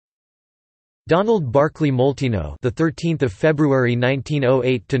Donald Barkly Molteno, the 13th of February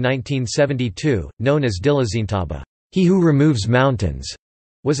 1908 to 1972, known as Dilizintaba, he who removes mountains,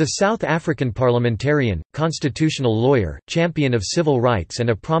 was a South African parliamentarian, constitutional lawyer, champion of civil rights and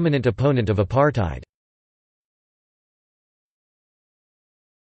a prominent opponent of apartheid.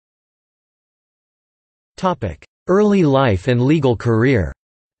 Topic: Early life and legal career.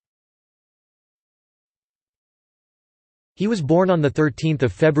 He was born on 13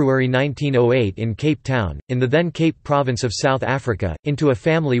 February 1908 in Cape Town, in the then Cape Province of South Africa, into a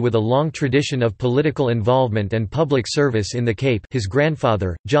family with a long tradition of political involvement and public service in the Cape. His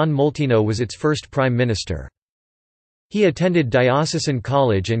grandfather, John Molteno, was its first Prime Minister. He attended Diocesan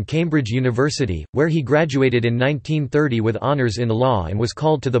College and Cambridge University, where he graduated in 1930 with honours in law and was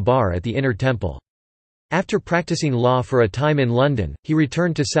called to the bar at the Inner Temple. After practicing law for a time in London, he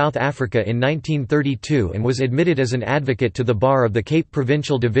returned to South Africa in 1932 and was admitted as an advocate to the bar of the Cape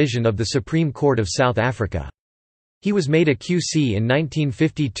Provincial Division of the Supreme Court of South Africa. He was made a QC in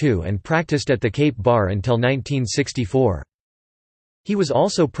 1952 and practiced at the Cape Bar until 1964. He was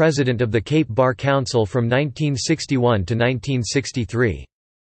also president of the Cape Bar Council from 1961 to 1963.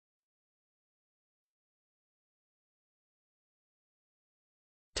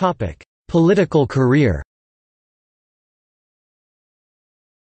 Political career.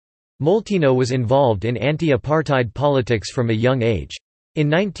 Molteno was involved in anti-apartheid politics from a young age. In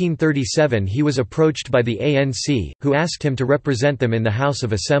 1937 he was approached by the ANC, who asked him to represent them in the House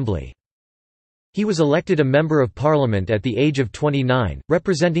of Assembly. He was elected a Member of Parliament at the age of 29,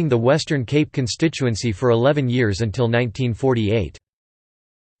 representing the Western Cape constituency for 11 years until 1948.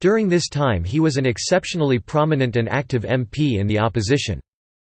 During this time he was an exceptionally prominent and active MP in the opposition.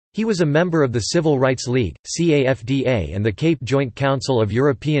 He was a member of the Civil Rights League, CAFDA, and the Cape Joint Council of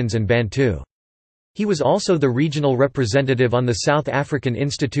Europeans and Bantu. He was also the regional representative on the South African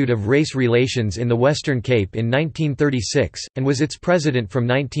Institute of Race Relations in the Western Cape in 1936, and was its president from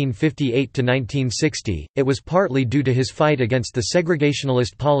 1958 to 1960. It was partly due to his fight against the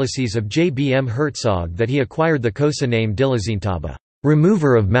segregationalist policies of J.B.M. Hertzog that he acquired the Xhosa name Dilizintaba,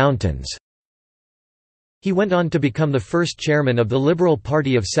 remover of mountains. He went on to become the first chairman of the Liberal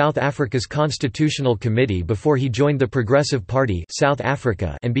Party of South Africa's Constitutional Committee before he joined the Progressive Party South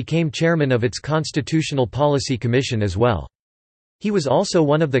Africa and became chairman of its Constitutional Policy Commission as well. He was also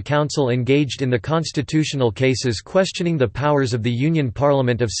one of the council engaged in the constitutional cases questioning the powers of the Union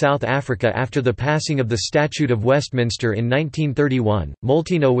Parliament of South Africa after the passing of the Statute of Westminster in 1931.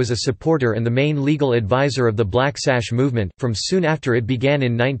 Molteno was a supporter and the main legal advisor of the Black Sash movement, from soon after it began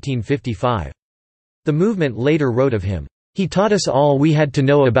in 1955. The movement later wrote of him, "He taught us all we had to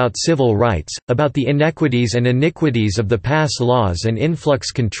know about civil rights, about the inequities and iniquities of the pass laws and influx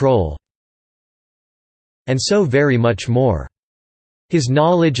control, and so very much more. His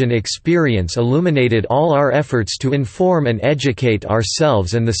knowledge and experience illuminated all our efforts to inform and educate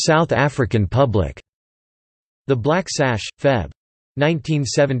ourselves and the South African public." The Black Sash, Feb.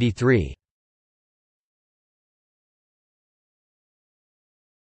 1973.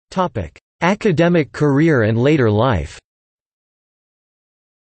 Academic career and later life.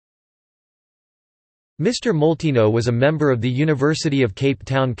 Mr. Molteno was a member of the University of Cape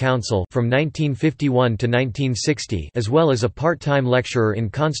Town Council from 1951 to 1960, as well as a part-time lecturer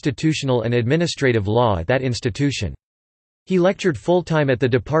in constitutional and administrative law at that institution. He lectured full-time at the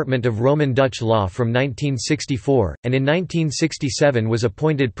Department of Roman Dutch Law from 1964, and in 1967 was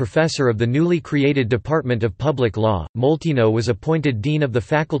appointed professor of the newly created Department of Public Law. Molteno was appointed Dean of the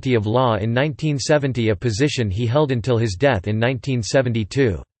Faculty of Law in 1970, a position he held until his death in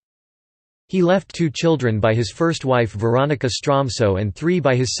 1972. He left 2 children by his first wife Veronica Stromso and 3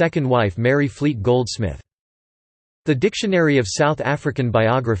 by his second wife Mary Fleet Goldsmith. The Dictionary of South African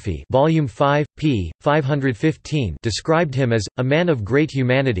Biography, Volume 5, p. 515, described him as a man of great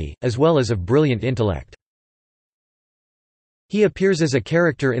humanity, as well as of brilliant intellect. He appears as a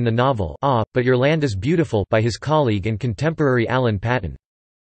character in the novel Ah, But Your Land is Beautiful by his colleague and contemporary Alan Paton.